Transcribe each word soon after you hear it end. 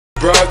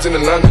broads in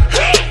Atlanta,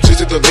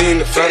 just the lean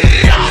the family.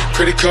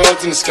 Credit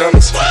cards in the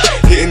scammers,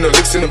 hitting the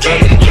licks in the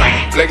van.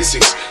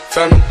 Legacies,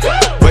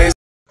 family.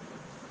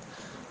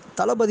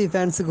 தளபதி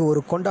ஃபேன்ஸுக்கு ஒரு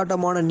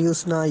கொண்டாட்டமான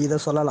நியூஸ்னால் இதை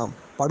சொல்லலாம்.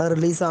 படம்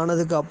release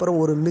ஆனதுக்கு அப்புறம்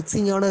ஒரு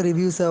மிக்சிங்கான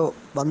ரிவ்யூஸை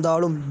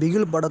வந்தாலும்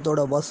பிகில்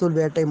படத்தோட வசூல்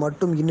வேட்டை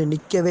மட்டும் இன்னும்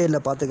நிற்கவே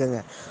இல்லை பார்த்துக்கங்க.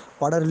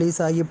 படம் ரிலீஸ்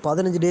ஆகி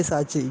 15 டேஸ்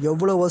ஆச்சு.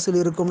 எவ்வளோ வசூல்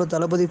இருக்கும்னு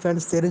தளபதி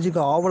ஃபேன்ஸ் தெரிஞ்சுக்க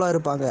ஆவலாக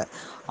இருப்பாங்க.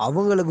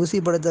 அவங்கள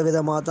குசிப்படுத்த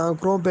விதமாக தான்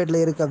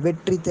குரோம்பேட்டில் இருக்க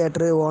வெற்றி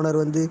தேட்டரு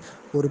ஓனர்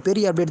ஒரு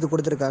பெரிய அப்டேட்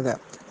கொடுத்துருக்காங்க.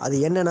 அது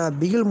என்னென்னா,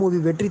 பிகில் மூவி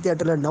வெற்றி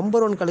தேட்டரில்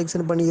நம்பர் 1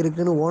 கலெக்ஷன் பண்ணி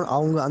இருக்குன்னு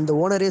அவங்க அந்த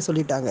ஓனரே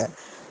சொல்லிட்டாங்க.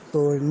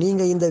 ஸோ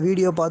நீங்கள் இந்த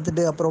வீடியோ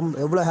பார்த்துட்டு அப்புறம்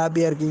எவ்வளோ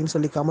ஹாப்பியாக இருக்கீங்கன்னு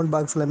சொல்லி கமெண்ட்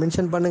பாக்ஸில்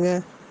மென்ஷன்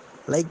பண்ணுங்கள்.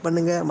 லைக்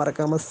பண்ணுங்கள்,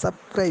 மறக்காமல்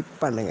சப்ஸ்கிரைப்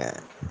பண்ணுங்கள்.